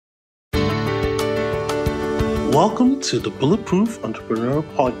Welcome to the Bulletproof Entrepreneur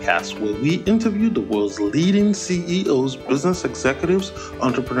Podcast, where we interview the world's leading CEOs, business executives,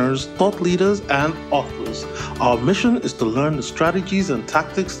 entrepreneurs, thought leaders, and authors. Our mission is to learn the strategies and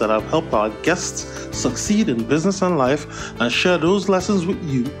tactics that have helped our guests succeed in business and life and share those lessons with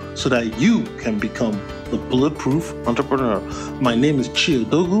you so that you can become the Bulletproof Entrepreneur. My name is Chi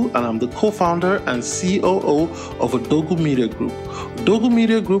Odogu, and I'm the co-founder and COO of Odogu Media Group. Odogu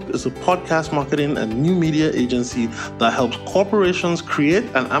Media Group is a podcast marketing and new media agency that helps corporations create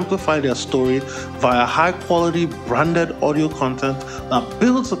and amplify their story via high-quality branded audio content that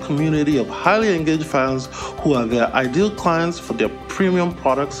builds a community of highly engaged fans who are their ideal clients for their premium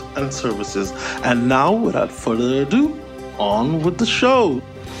products and services. And now, without further ado, on with the show.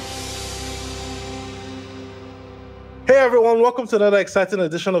 Hey everyone, welcome to another exciting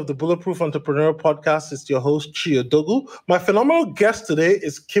edition of the Bulletproof Entrepreneur Podcast. It's your host, Chi Odogu. My phenomenal guest today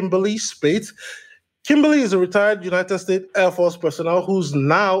is Kymberli Speight. Kymberli is a retired United States Air Force personnel who's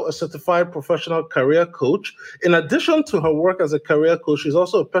now a certified professional career coach. In addition to her work as a career coach, she's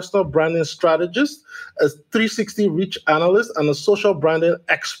also a personal branding strategist, a 360 reach analyst, and a social branding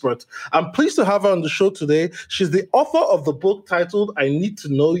expert. I'm pleased to have her on the show today. She's the author of the book titled I Need to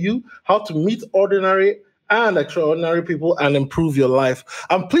Know You, How to Meet Ordinary and Extraordinary People and Improve Your Life.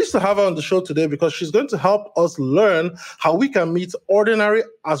 I'm pleased to have her on the show today because she's going to help us learn how we can meet ordinary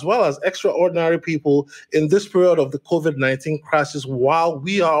as well as extraordinary people in this period of the COVID-19 crisis while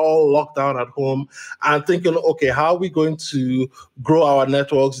we are all locked down at home and thinking, okay, how are we going to grow our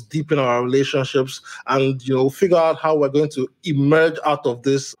networks, deepen our relationships, and figure out how we're going to emerge out of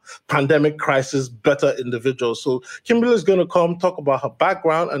this pandemic crisis better individuals. So Kymberli is going to come talk about her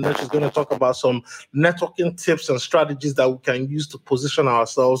background, and then she's going to talk about some networking tips and strategies that we can use to position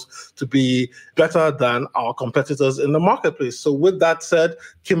ourselves to be better than our competitors in the marketplace. So with that said,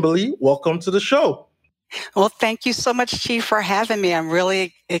 Kymberli, welcome to the show. Well, thank you so much, Chief, for having me. I'm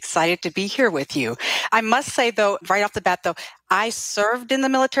really excited to be here with you. I must say, though, right off the bat, though, I served in the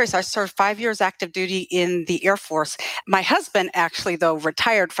military. So I served 5 years active duty in the Air Force. My husband actually, though,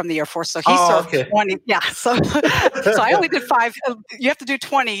 retired from the Air Force. So he served 20. Yeah. So I only did 5. You have to do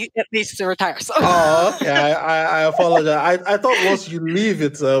 20 at least to retire. So. Okay. I apologize. I thought once you leave,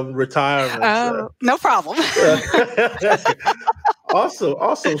 it's retirement. No problem.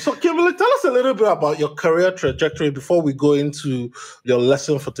 Awesome. So, Kymberli, tell us a little bit about your career trajectory before we go into your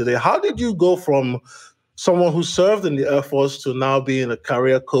lesson for today. How did you go from someone who served in the Air Force to now being a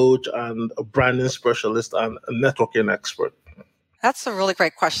career coach and a branding specialist and a networking expert? That's a really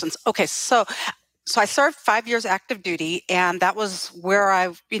great question. Okay, so I served 5 years active duty, and that was where I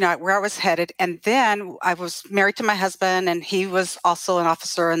was headed. And then I was married to my husband, and he was also an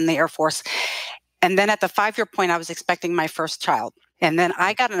officer in the Air Force. And then at the 5-year point, I was expecting my first child. And then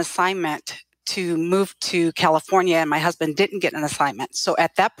I got an assignment to move to California, and my husband didn't get an assignment. So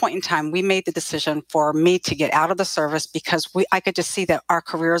at that point in time, we made the decision for me to get out of the service because I could just see that our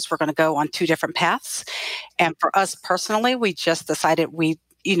careers were going to go on 2 different paths. And for us personally, we just decided a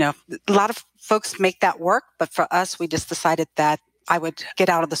lot of folks make that work, but for us, we just decided that I would get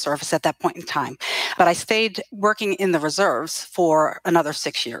out of the service at that point in time. But I stayed working in the reserves for another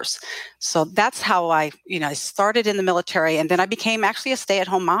 6 years. So that's how I started in the military. And then I became actually a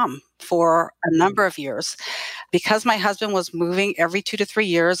stay-at-home mom for a number of years. Because my husband was moving every 2 to 3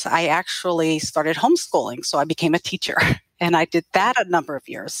 years, I actually started homeschooling. So I became a teacher. And I did that a number of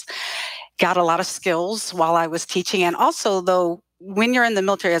years. Got a lot of skills while I was teaching. And also, though, when you're in the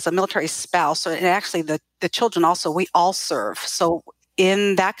military as a military spouse, and actually the children also, we all serve. So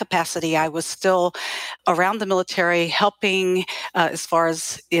in that capacity, I was still around the military helping as far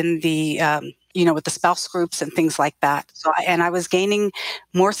as in the, with the spouse groups and things like that. So, and I was gaining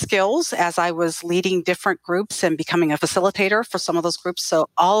more skills as I was leading different groups and becoming a facilitator for some of those groups. So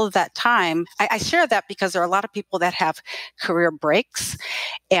all of that time, I share that because there are a lot of people that have career breaks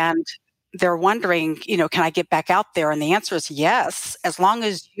and they're wondering, can I get back out there? And the answer is yes, as long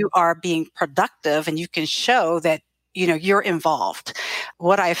as you are being productive and you can show that, you're involved.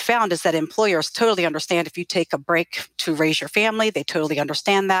 What I found is that employers totally understand if you take a break to raise your family, they totally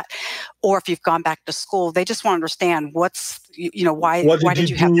understand that. Or if you've gone back to school, they just want to understand why did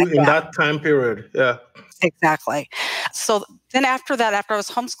you have in that time period? Yeah. Exactly. So then after I was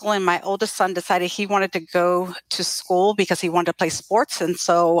homeschooling, my oldest son decided he wanted to go to school because he wanted to play sports. And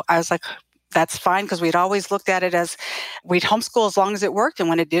so I was like, that's fine, because we'd always looked at it as we'd homeschool as long as it worked. And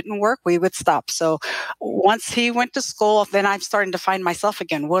when it didn't work, we would stop. So once he went to school, then I'm starting to find myself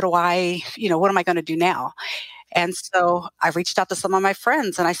again. What am I going to do now? And so I reached out to some of my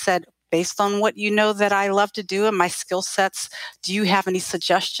friends and I said, based on what you know that I love to do and my skill sets, do you have any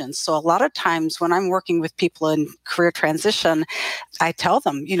suggestions? So a lot of times when I'm working with people in career transition, I tell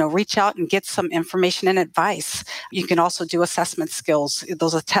them, reach out and get some information and advice. You can also do assessment skills.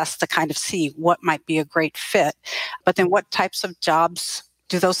 Those are tests to kind of see what might be a great fit. But then what types of jobs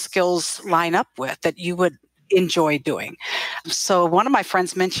do those skills line up with that you would enjoy doing? So one of my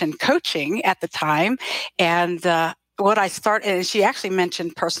friends mentioned coaching at the time, and and she actually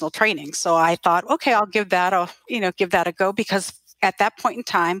mentioned personal training. So I thought, okay, I'll give that a go, because at that point in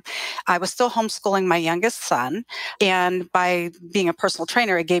time, I was still homeschooling my youngest son. And by being a personal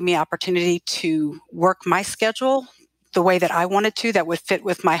trainer, it gave me opportunity to work my schedule the way that I wanted to, that would fit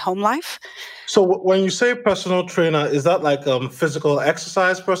with my home life. So when you say personal trainer, is that like physical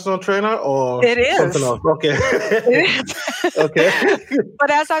exercise personal trainer or it is something else? Okay. It is. Okay. But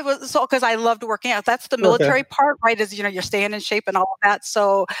because I loved working out, that's the military part, right? Is, you're staying in shape and all of that.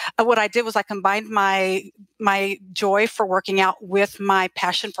 So what I did was I combined my joy for working out with my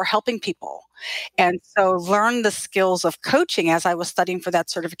passion for helping people. And so learn the skills of coaching. As I was studying for that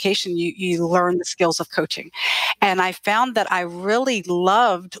certification, you learn the skills of coaching. And I found that I really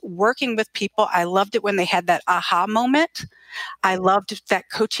loved working with people. I loved it when they had that aha moment. I loved that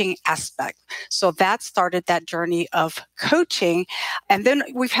coaching aspect. So that started that journey of coaching. And then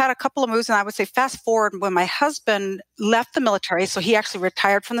we've had a couple of moves, and I would say fast forward when my husband left the military. So he actually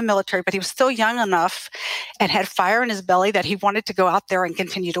retired from the military, but he was still young enough and had fire in his belly that he wanted to go out there and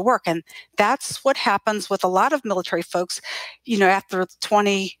continue to work. And that's what happens with a lot of military folks, after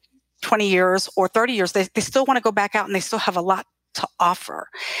 20 years or 30 years, they still want to go back out and they still have a lot to offer.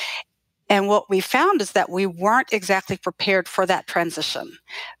 And what we found is that we weren't exactly prepared for that transition,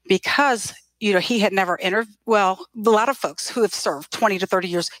 because, he had never a lot of folks who have served 20 to 30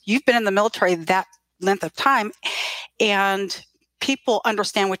 years, you've been in the military that length of time, and people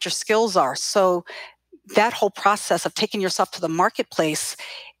understand what your skills are. So that whole process of taking yourself to the marketplace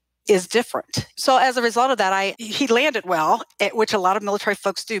is different. So as a result of that, he landed well, which a lot of military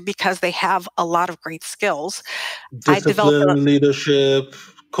folks do because they have a lot of great skills. Discipline, leadership,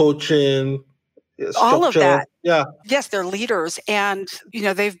 coaching, structure. All of that. Yeah. Yes, they're leaders, and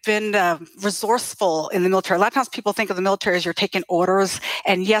they've been resourceful in the military. A lot of times people think of the military as you're taking orders,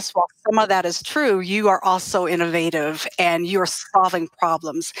 and yes, while some of that is true, you are also innovative and you are solving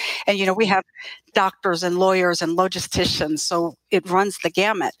problems. And we have doctors and lawyers and logisticians, so it runs the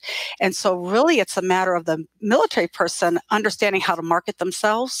gamut. And so really it's a matter of the military person understanding how to market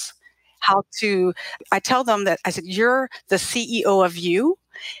themselves, I tell them that, I said, you're the CEO of you,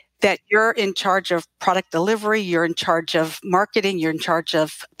 that you're in charge of product delivery, you're in charge of marketing, you're in charge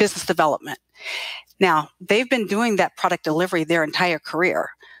of business development. Now, they've been doing that product delivery their entire career.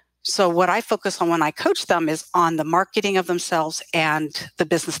 So what I focus on when I coach them is on the marketing of themselves and the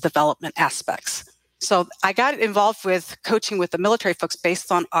business development aspects. So I got involved with coaching with the military folks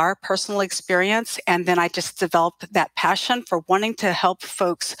based on our personal experience. And then I just developed that passion for wanting to help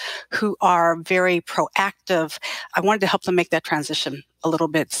folks who are very proactive. I wanted to help them make that transition a little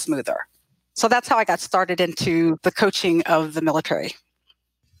bit smoother. So that's how I got started into the coaching of the military.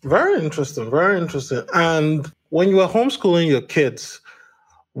 Very interesting. Very interesting. And when you were homeschooling your kids,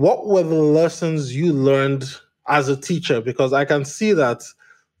 what were the lessons you learned as a teacher? Because I can see that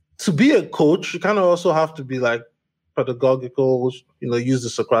to be a coach, you kind of also have to be like pedagogical, use the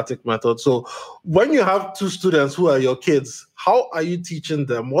Socratic method. So when you have two students who are your kids, how are you teaching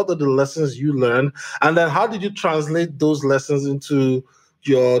them? What are the lessons you learned? And then how did you translate those lessons into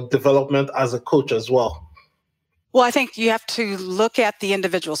your development as a coach as well? Well, I think you have to look at the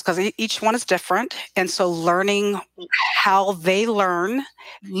individuals because each one is different. And so learning how they learn,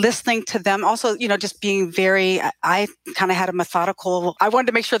 listening to them, also, just being I kind of had a methodical, I wanted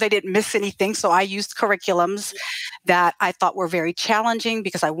to make sure they didn't miss anything. So I used curriculums that I thought were very challenging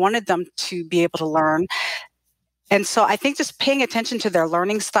because I wanted them to be able to learn. And so I think just paying attention to their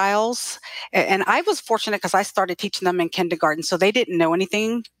learning styles. And I was fortunate because I started teaching them in kindergarten. So they didn't know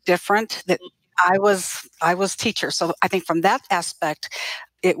anything different. That I was teacher. So I think from that aspect,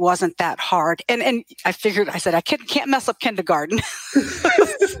 it wasn't that hard. And I figured, I said, I can't mess up kindergarten.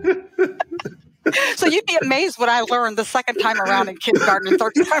 So you'd be amazed what I learned the second time around in kindergarten and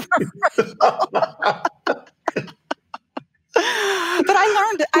third time around. But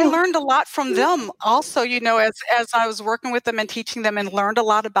I learned a lot from them also, as I was working with them and teaching them, and learned a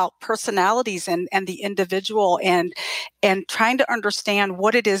lot about personalities and the individual and trying to understand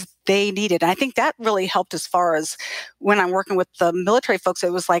what it is they needed. And I think that really helped as far as when I'm working with the military folks,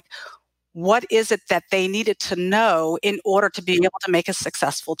 it was like, what is it that they needed to know in order to be able to make a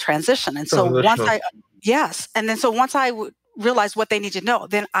successful transition? And so once I realize what they need to know,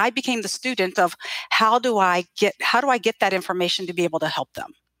 then I became the student of how do I get that information to be able to help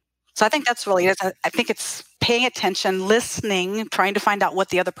them. So I think that's really it. I think it's paying attention, listening, trying to find out what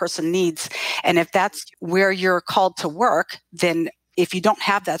the other person needs. And if that's where you're called to work, then if you don't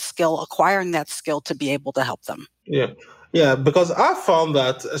have that skill, acquiring that skill to be able to help them. Yeah. Yeah, because I found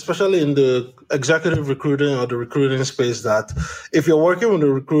that, especially in the executive recruiting or the recruiting space, that if you're working with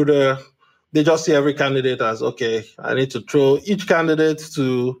a recruiter, they just see every candidate as, okay, I need to throw each candidate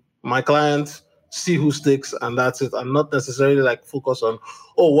to my client, see who sticks, and that's it. And not necessarily like focus on,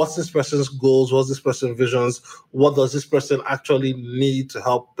 oh, what's this person's goals? What's this person's visions? What does this person actually need to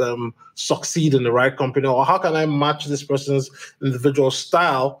help them succeed in the right company? Or how can I match this person's individual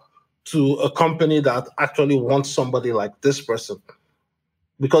style to a company that actually wants somebody like this person?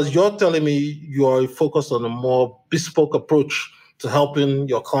 Because you're telling me you're focused on a more bespoke approach to helping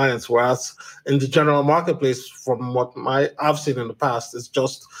your clients, whereas in the general marketplace, from what I've seen in the past, it's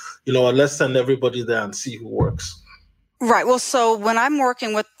just, let's send everybody there and see who works. Right. Well, so when I'm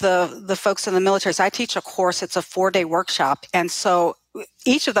working with the folks in the military, so I teach a course, it's a 4-day workshop. And so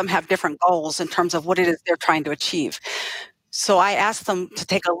each of them have different goals in terms of what it is they're trying to achieve. So I asked them to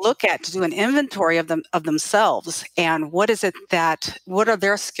take a look to do an inventory of themselves, and what are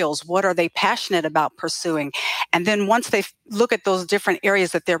their skills? What are they passionate about pursuing? And then once they look at those different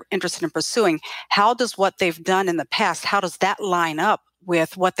areas that they're interested in pursuing, how does what they've done in the past, how does that line up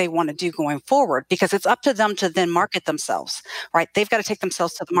with what they want to do going forward? Because it's up to them to then market themselves, right? They've got to take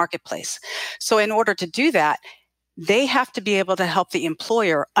themselves to the marketplace. So in order to do that, they have to be able to help the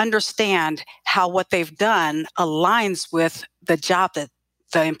employer understand how what they've done aligns with the job that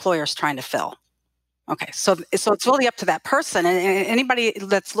the employer is trying to fill. Okay, so it's really up to that person and anybody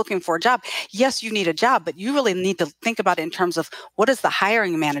that's looking for a job. Yes, you need a job, but you really need to think about it in terms of what does the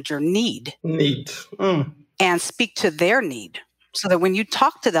hiring manager need? And speak to their need. So that when you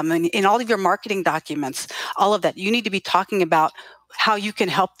talk to them in all of your marketing documents, all of that, you need to be talking about how you can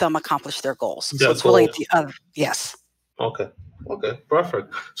help them accomplish their goals. So it's really yes. Okay,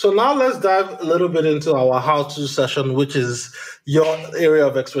 perfect. So now let's dive a little bit into our how-to session, which is your area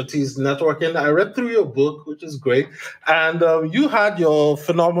of expertise, networking. I read through your book, which is great. And you had your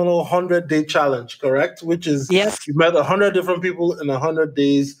phenomenal 100-day challenge, correct? Which is, yes, you met 100 different people in 100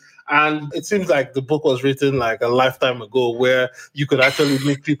 days. And it seems like the book was written like a lifetime ago where you could actually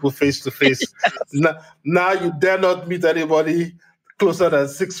meet people face to face. Now you dare not meet anybody closer than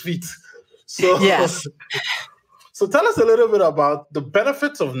 6 feet. So, yes. So tell us a little bit about the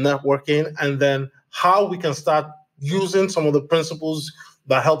benefits of networking and then how we can start using some of the principles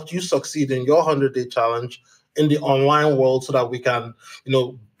that helped you succeed in your 100-day challenge in the online world so that we can,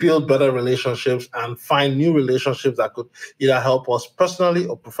 build better relationships and find new relationships that could either help us personally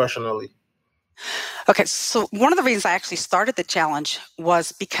or professionally. Okay, so one of the reasons I actually started the challenge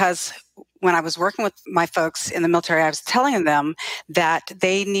was because when I was working with my folks in the military, I was telling them that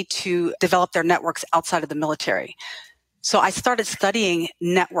they need to develop their networks outside of the military. So I started studying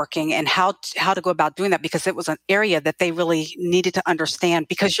networking and how to go about doing that because it was an area that they really needed to understand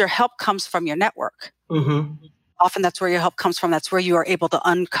because your help comes from your network. Mm-hmm. Often that's where your help comes from. That's where you are able to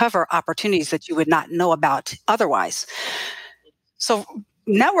uncover opportunities that you would not know about otherwise. So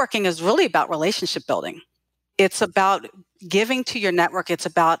networking is really about relationship building. It's about giving to your network. It's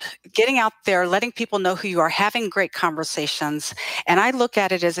about getting out there, letting people know who you are, having great conversations. And I look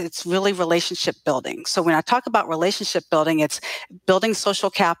at it as it's really relationship building. So when I talk about relationship building, it's building social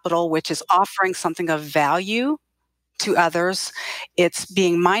capital, which is offering something of value to others. It's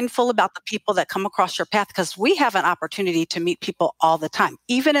being mindful about the people that come across your path because we have an opportunity to meet people all the time.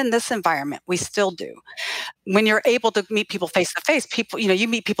 Even in this environment, we still do. When you're able to meet people face to face, you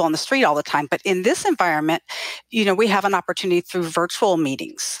meet people on the street all the time. But in this environment, we have an opportunity through virtual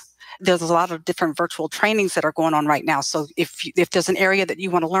meetings. There's a lot of different virtual trainings that are going on right now. So if there's an area that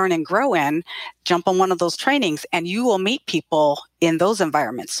you want to learn and grow in, jump on one of those trainings and you will meet people in those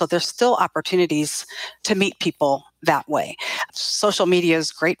environments. So there's still opportunities to meet people that way. Social media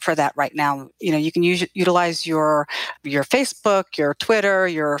is great for that right now. You can utilize your Facebook, your Twitter,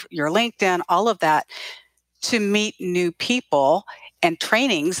 your LinkedIn, all of that to meet new people and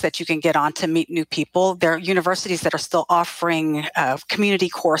trainings that you can get on to meet new people. There are universities that are still offering community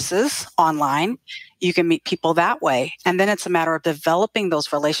courses online. You can meet people that way. And then it's a matter of developing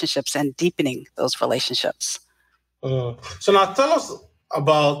those relationships and deepening those relationships. So now tell us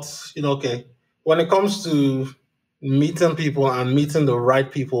about, when it comes to meeting people and meeting the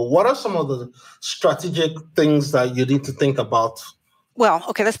right people, what are some of the strategic things that you need to think about? Well,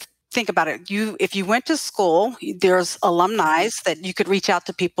 okay, let's think about it. If you went to school, there's alumni that you could reach out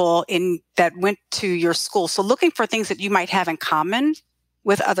to people that went to your school. So looking for things that you might have in common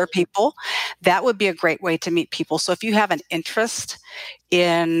with other people, that would be a great way to meet people. So if you have an interest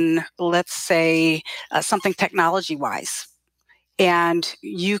in, let's say, something technology-wise, and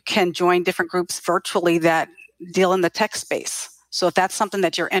you can join different groups virtually that deal in the tech space. So if that's something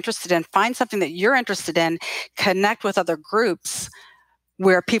that you're interested in, find something that you're interested in, connect with other groups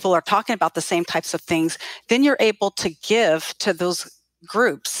where people are talking about the same types of things, then you're able to give to those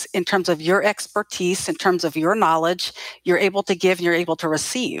groups in terms of your expertise, in terms of your knowledge. You're able to give and you're able to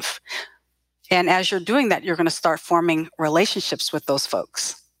receive. And as you're doing that, you're going to start forming relationships with those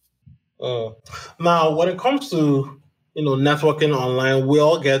folks. Now, when it comes to networking online, we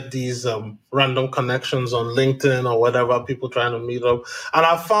all get these random connections on LinkedIn or whatever, people trying to meet up. And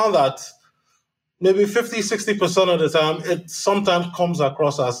I found that maybe 50-60% of the time, it sometimes comes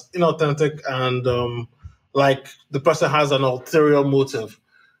across as inauthentic and like the person has an ulterior motive.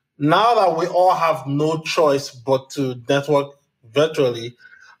 Now that we all have no choice but to network virtually,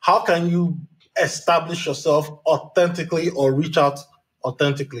 how can you establish yourself authentically or reach out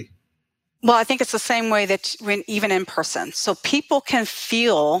authentically? Well, I think it's the same way that even in person. So people can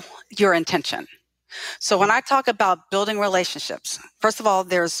feel your intention. So when I talk about building relationships, first of all,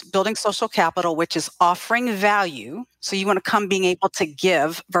 there's building social capital, which is offering value. So you want to come being able to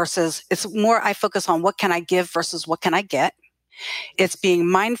give versus it's more, I focus on what can I give versus what can I get. It's being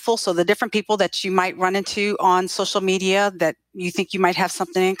mindful. So the different people that you might run into on social media that you think you might have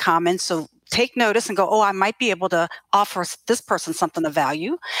something in common. So take notice and go, oh, I might be able to offer this person something of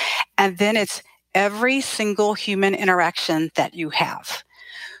value. And then it's every single human interaction that you have.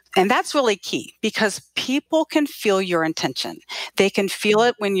 And that's really key because people can feel your intention. They can feel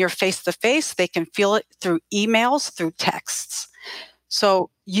it when you're face to face. They can feel it through emails, through texts. So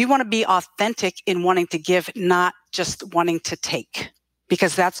you want to be authentic in wanting to give, not just wanting to take,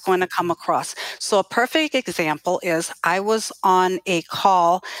 because that's going to come across. So a perfect example is I was on a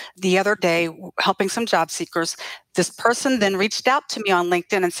call the other day helping some job seekers. This person then reached out to me on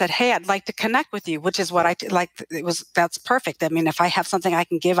LinkedIn and said, hey, I'd like to connect with you, which is what I like. That's perfect. I mean, if I have something I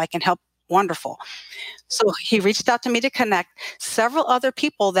can give, I can help. Wonderful. So he reached out to me to connect. Several other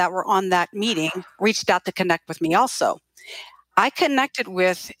people that were on that meeting reached out to connect with me also. I connected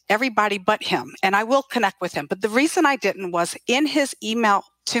with everybody but him, and I will connect with him. But the reason I didn't was in his email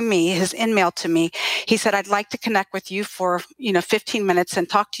to me, he said, I'd like to connect with you for, 15 minutes and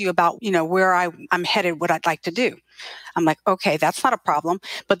talk to you about, where I'm headed, what I'd like to do. I'm like, okay, that's not a problem.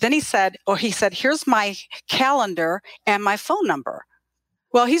 But then he said, here's my calendar and my phone number.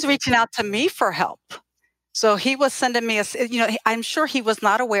 Well, he's reaching out to me for help. So he was sending me I'm sure he was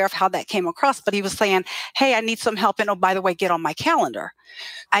not aware of how that came across, but he was saying, hey, I need some help. And oh, by the way, get on my calendar.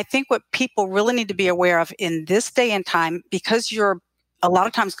 I think what people really need to be aware of in this day and time, because you're a lot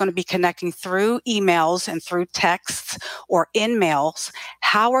of times going to be connecting through emails and through texts or in mails,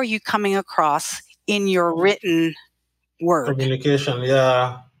 how are you coming across in your written word? Communication,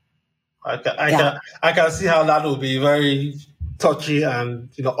 yeah. I can see how that would be very touchy and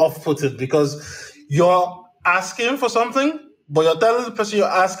off-putting because you're asking for something, but you're telling the person you're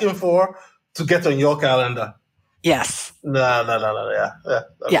asking for to get on your calendar. Yes. No, yeah. That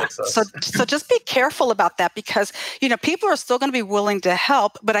makes sense. So just be careful about that because, people are still going to be willing to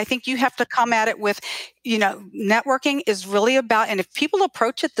help, but I think you have to come at it with, networking is really about, and if people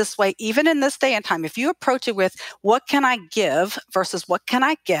approach it this way, even in this day and time, if you approach it with what can I give versus what can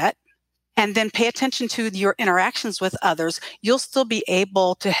I get, and then pay attention to your interactions with others, you'll still be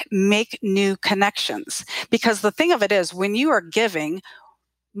able to make new connections. Because the thing of it is, when you are giving,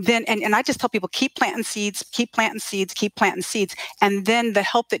 then, and I just tell people, keep planting seeds, and then the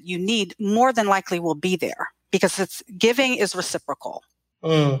help that you need more than likely will be there because giving is reciprocal.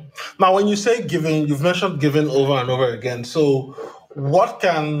 Now, when you say giving, you've mentioned giving over and over again. So what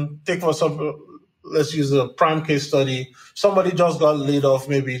can take for some, let's use a prime case study. Somebody just got laid off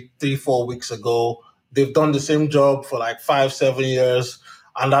maybe 3-4 weeks ago. They've done the same job for like 5-7 years,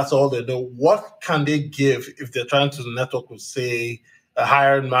 and that's all they do. What can they give if they're trying to network with, say, a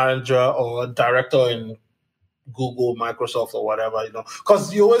hiring manager or a director in Google, Microsoft, or whatever,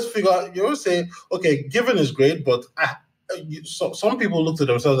 Because you always say, okay, giving is great, but some people look to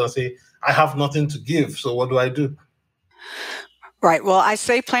themselves and say, I have nothing to give, so what do I do? Right. Well, I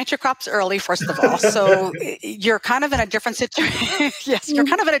say plant your crops early, first of all. So you're kind of in a different situation. Yes, you're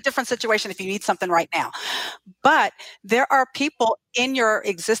kind of in a different situation if you need something right now. But there are people in your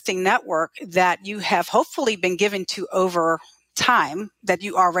existing network that you have hopefully been given to over time that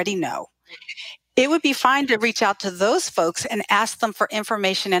you already know. It would be fine to reach out to those folks and ask them for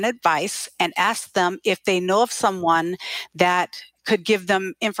information and advice, and ask them if they know of someone that could give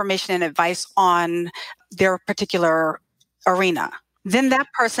them information and advice on their particular arena. Then that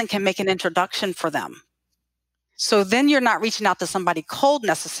person can make an introduction for them. So then you're not reaching out to somebody cold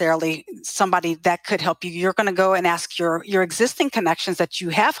necessarily, somebody that could help you. You're going to go and ask your existing connections that you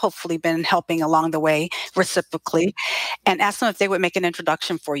have hopefully been helping along the way reciprocally, and ask them if they would make an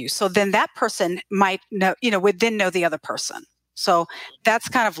introduction for you. So then that person might know, would then know the other person. So that's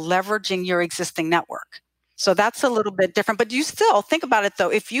kind of leveraging your existing network. So that's a little bit different, but you still think about it though.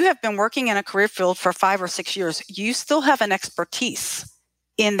 If you have been working in a career field for 5 or 6 years, you still have an expertise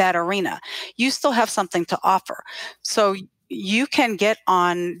in that arena. You still have something to offer. So you can get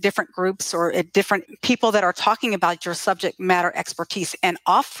on different groups or at different people that are talking about your subject matter expertise and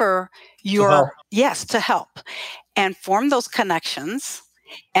offer to help and form those connections.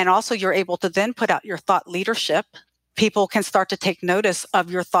 And also you're able to then put out your thought leadership. People can start to take notice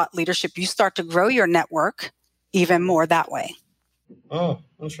of your thought leadership. You start to grow your network even more that way. Oh,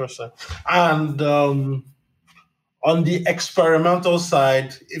 interesting. And on the experimental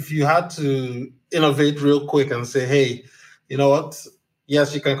side, if you had to innovate real quick and say, hey, you know what?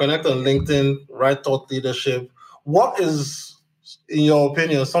 Yes, you can connect on LinkedIn, write thought leadership. What is, in your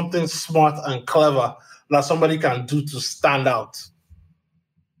opinion, something smart and clever that somebody can do to stand out?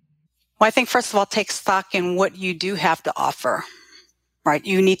 Well, I think first of all, take stock in what you do have to offer, right?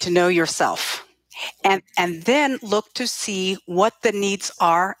 You need to know yourself. And then look to see what the needs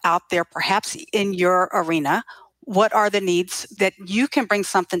are out there, perhaps in your arena. What are the needs that you can bring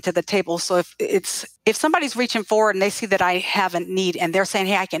something to the table? So if somebody's reaching forward and they see that I have a need and they're saying,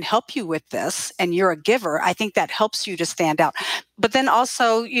 hey, I can help you with this, and you're a giver, I think that helps you to stand out. But then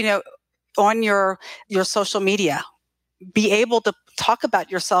also, on your social media, be able to talk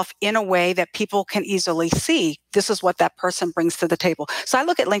about yourself in a way that people can easily see. This is what that person brings to the table. So I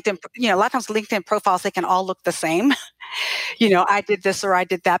look at LinkedIn, a lot of times LinkedIn profiles, they can all look the same. I did this or I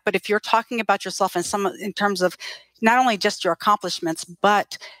did that. But if you're talking about yourself in terms of not only just your accomplishments,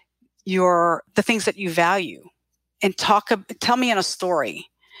 but the things that you value, and tell me in a story,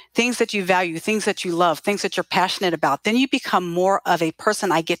 things that you value, things that you love, things that you're passionate about, then you become more of a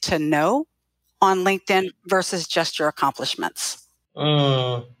person I get to know on LinkedIn versus just your accomplishments.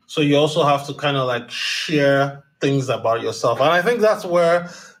 So you also have to kind of share things about yourself. And I think that's where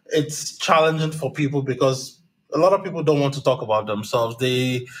it's challenging for people, because a lot of people don't want to talk about themselves.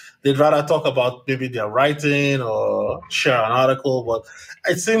 They'd rather talk about maybe their writing or share an article, but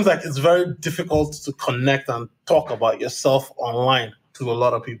it seems like it's very difficult to connect and talk about yourself online to a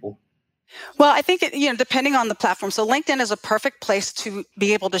lot of people. Well, I think, depending on the platform. So LinkedIn is a perfect place to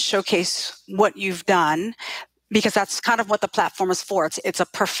be able to showcase what you've done, because that's kind of what the platform is for. It's a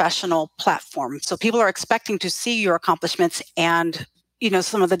professional platform. So people are expecting to see your accomplishments and,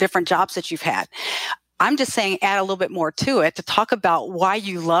 some of the different jobs that you've had. I'm just saying add a little bit more to it to talk about why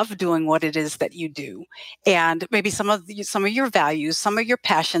you love doing what it is that you do, and maybe some of your values, some of your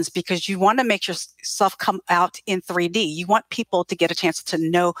passions, because you want to make yourself come out in 3D. You want people to get a chance to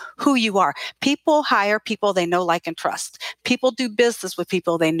know who you are. People hire people they know, like, and trust. People do business with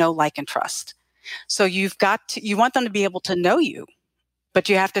people they know, like, and trust. So you want them to be able to know you, but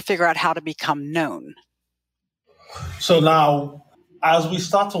you have to figure out how to become known. So now, as we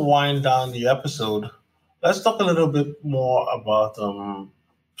start to wind down the episode, let's talk a little bit more about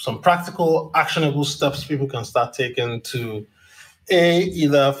some practical, actionable steps people can start taking to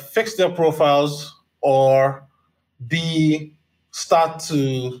either fix their profiles, or B, start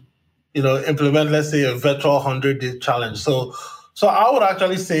to implement, let's say, a virtual 100-day challenge. So I would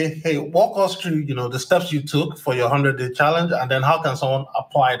actually say, hey, walk us through the steps you took for your 100-day challenge, and then how can someone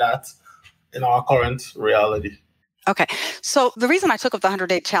apply that in our current reality? Okay. So the reason I took up the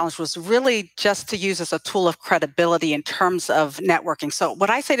 100-day challenge was really just to use as a tool of credibility in terms of networking. So what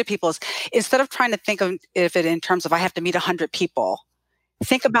I say to people is, instead of trying to think of it in terms of I have to meet 100 people,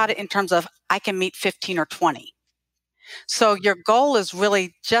 think about it in terms of I can meet 15 or 20. So your goal is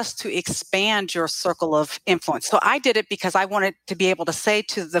really just to expand your circle of influence. So I did it because I wanted to be able to say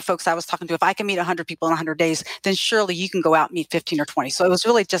to the folks I was talking to, if I can meet 100 people in 100 days, then surely you can go out and meet 15 or 20. So it was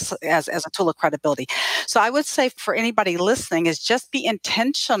really just as a tool of credibility. So I would say for anybody listening is just be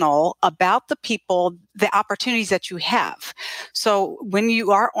intentional about the people, the opportunities that you have. So when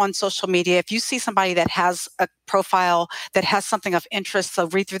you are on social media, if you see somebody that has a profile that has something of interest, so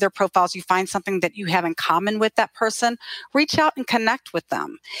read through their profiles, you find something that you have in common with that person, reach out and connect with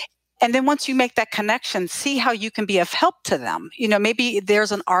them. And then once you make that connection, see how you can be of help to them. Maybe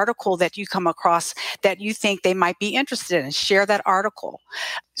there's an article that you come across that you think they might be interested in. Share that article.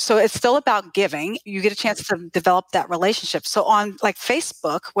 So it's still about giving. You get a chance to develop that relationship. So on like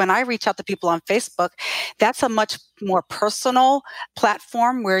Facebook, when I reach out to people on Facebook, that's a much more personal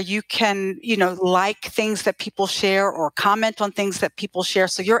platform where you can, like things that people share or comment on things that people share.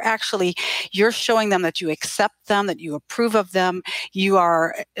 So you're showing them that you accept them, that you approve of them. You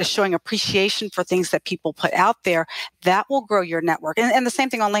are showing appreciation for things that people put out there. That will grow your network. And the same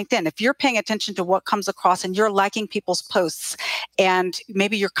thing on LinkedIn. If you're paying attention to what comes across and you're liking people's posts and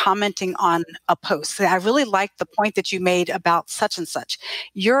maybe you're commenting on a post, I really like the point that you made about such and such.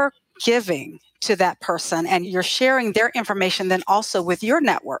 You're giving to that person and you're sharing their information then also with your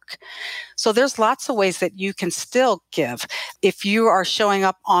network. So there's lots of ways that you can still give. If you are showing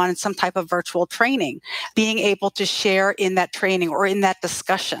up on some type of virtual training, being able to share in that training or in that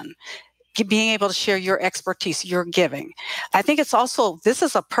discussion, being able to share your expertise, your giving. I think this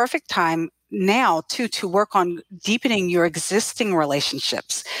is a perfect time now to work on deepening your existing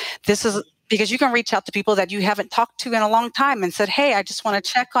relationships. This is because you can reach out to people that you haven't talked to in a long time and said, hey, I just want to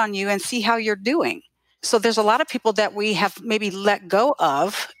check on you and see how you're doing. So there's a lot of people that we have maybe let go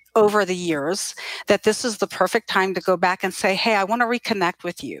of over the years that this is the perfect time to go back and say, hey, I want to reconnect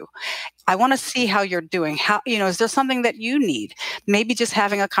with you. I want to see how you're doing. Is there something that you need? Maybe just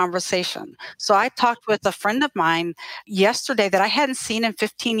having a conversation. So I talked with a friend of mine yesterday that I hadn't seen in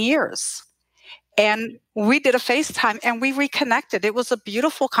 15 years. And we did a FaceTime and we reconnected. It was a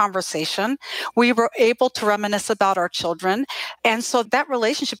beautiful conversation. We were able to reminisce about our children. And so that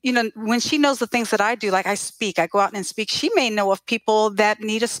relationship, when she knows the things that I do, like I speak, I go out and speak, she may know of people that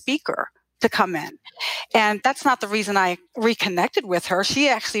need a speaker to come in. And that's not the reason I reconnected with her. She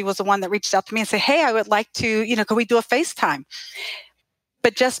actually was the one that reached out to me and said, hey, I would like to, could we do a FaceTime?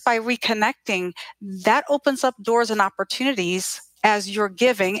 But just by reconnecting, that opens up doors and opportunities as you're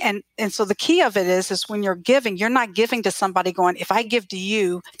giving. And so the key of it is when you're giving, you're not giving to somebody going, if I give to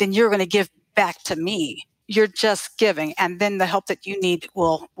you, then you're going to give back to me. You're just giving. And then the help that you need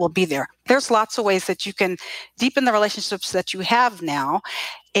will be there. There's lots of ways that you can deepen the relationships that you have now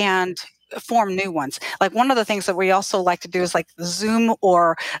and form new ones. Like one of the things that we also like to do is like Zoom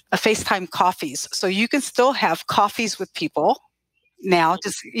or a FaceTime coffees. So you can still have coffees with people now,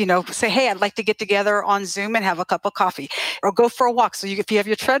 just, say, hey, I'd like to get together on Zoom and have a cup of coffee or go for a walk. So if you have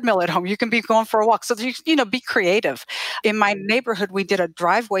your treadmill at home, you can be going for a walk. So, be creative. In my neighborhood, we did a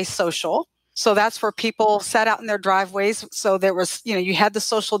driveway social. So that's where people sat out in their driveways. So there was, you had the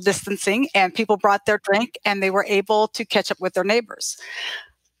social distancing and people brought their drink and they were able to catch up with their neighbors.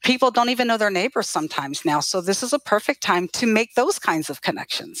 People don't even know their neighbors sometimes now. So this is a perfect time to make those kinds of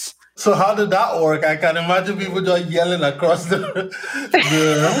connections. So how did that work? I can imagine people just yelling across the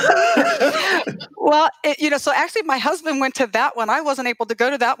Well, so actually my husband went to that one. I wasn't able to go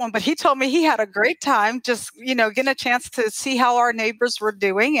to that one, but he told me he had a great time just, getting a chance to see how our neighbors were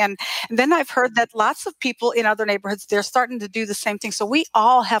doing. And then I've heard that lots of people in other neighborhoods, they're starting to do the same thing. So we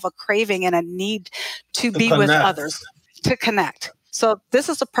all have a craving and a need to be with others, to connect. So this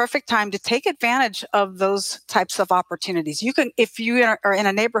is a perfect time to take advantage of those types of opportunities. You can, if you are in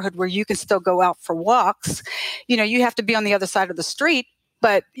a neighborhood where you can still go out for walks, you have to be on the other side of the street.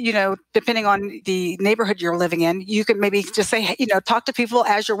 But, depending on the neighborhood you're living in, you can maybe just say, talk to people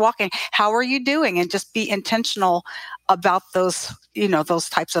as you're walking. How are you doing? And just be intentional about those, those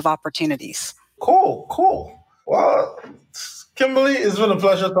types of opportunities. Cool. Well, Kymberli, it's been a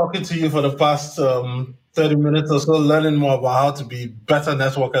pleasure talking to you for the past 30 minutes or so, learning more about how to be better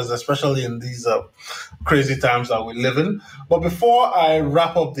networkers, especially in these crazy times that we live in. But before I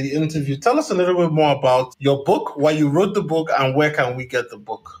wrap up the interview, tell us a little bit more about your book, why you wrote the book, and where can we get the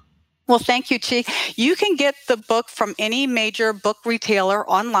book? Well, thank you, Chi. You can get the book from any major book retailer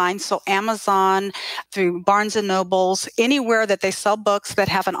online, so Amazon, through Barnes & Nobles, anywhere that they sell books that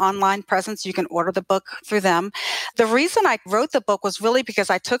have an online presence, you can order the book through them. The reason I wrote the book was really because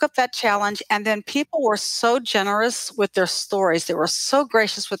I took up that challenge, and then people were so generous with their stories. They were so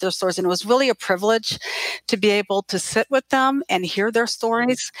gracious with their stories, and it was really a privilege to be able to sit with them and hear their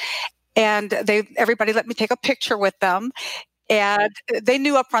stories. And everybody let me take a picture with them. And they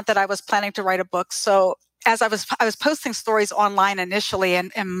knew up front that I was planning to write a book. So as I was posting stories online initially,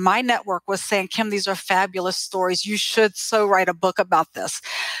 and my network was saying, Kim, these are fabulous stories. You should so write a book about this.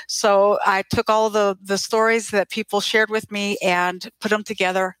 So I took all the stories that people shared with me and put them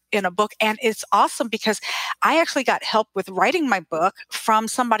together in a book. And it's awesome because I actually got help with writing my book from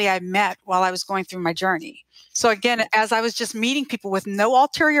somebody I met while I was going through my journey. So again, as I was just meeting people with no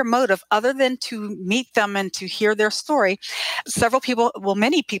ulterior motive other than to meet them and to hear their story,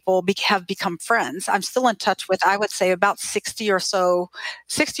 many people have become friends. I'm still in touch with, I would say, about 60 or so,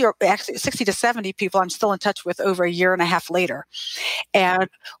 60 or actually 60 to 70 people I'm still in touch with over a year and a half later. And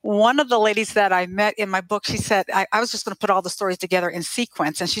one of the ladies that I met in my book, she said, I was just going to put all the stories together in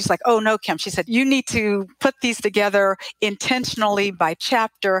sequence. And she's like, oh no, Kim. She said, you need to put these together intentionally by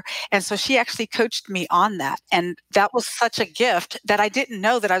chapter. And so she actually coached me on that. And that was such a gift that I didn't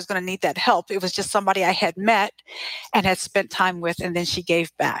know that I was going to need that help. It was just somebody I had met and had spent time with, and then she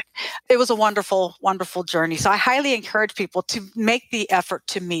gave back. It was a wonderful, wonderful journey. So I highly encourage people to make the effort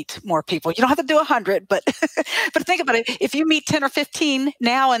to meet more people. You don't have to do 100, but but think about it. If you meet 10 or 15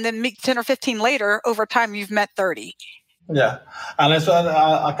 now and then meet 10 or 15 later, over time you've met 30. Yeah. And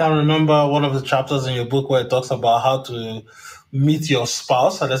I can remember one of the chapters in your book where it talks about how to meet your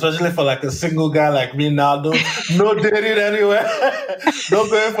spouse, and especially for like a single guy like me now, no dating anywhere, no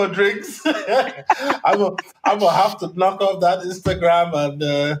going for drinks. I'm gonna have to knock off that Instagram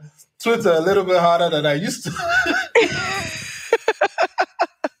and Twitter a little bit harder than I used to.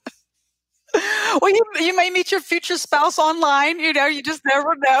 Well, you may meet your future spouse online. You just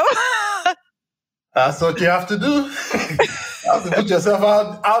never know. That's what you have to do. You have to put yourself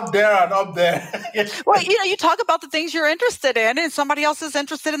out there and up there. Well, you talk about the things you're interested in, and somebody else is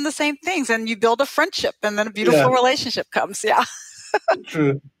interested in the same things, and you build a friendship, and then a beautiful relationship comes. Yeah.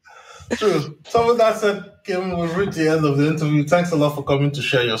 True. So with that said, Kim, we've reached the end of the interview. Thanks a lot for coming to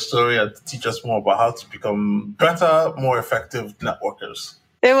share your story and to teach us more about how to become better, more effective networkers.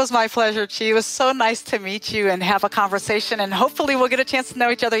 It was my pleasure, Chi. It was so nice to meet you and have a conversation, and hopefully we'll get a chance to know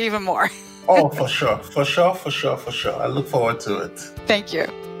each other even more. Oh, for sure. I look forward to it. Thank you.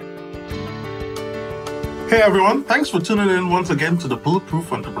 Hey everyone, thanks for tuning in once again to the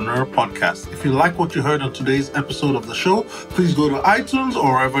Bulletproof Entrepreneur Podcast. If you like what you heard on today's episode of the show, please go to iTunes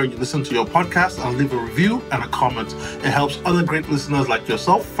or wherever you listen to your podcast and leave a review and a comment. It helps other great listeners like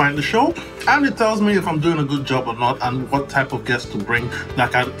yourself find the show, and it tells me if I'm doing a good job or not and what type of guest to bring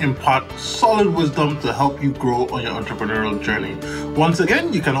that can impart solid wisdom to help you grow on your entrepreneurial journey. Once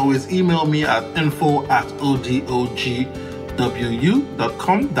again, you can always email me at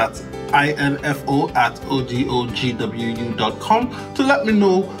info@odogwu.com. That's info@odogwu.com to let me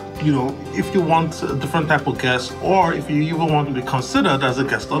know, if you want a different type of guest or if you even want to be considered as a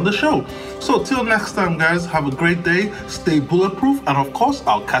guest on the show. So till next time, guys, have a great day, stay bulletproof, and of course,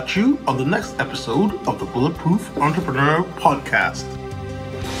 I'll catch you on the next episode of the Bulletproof Entrepreneur Podcast.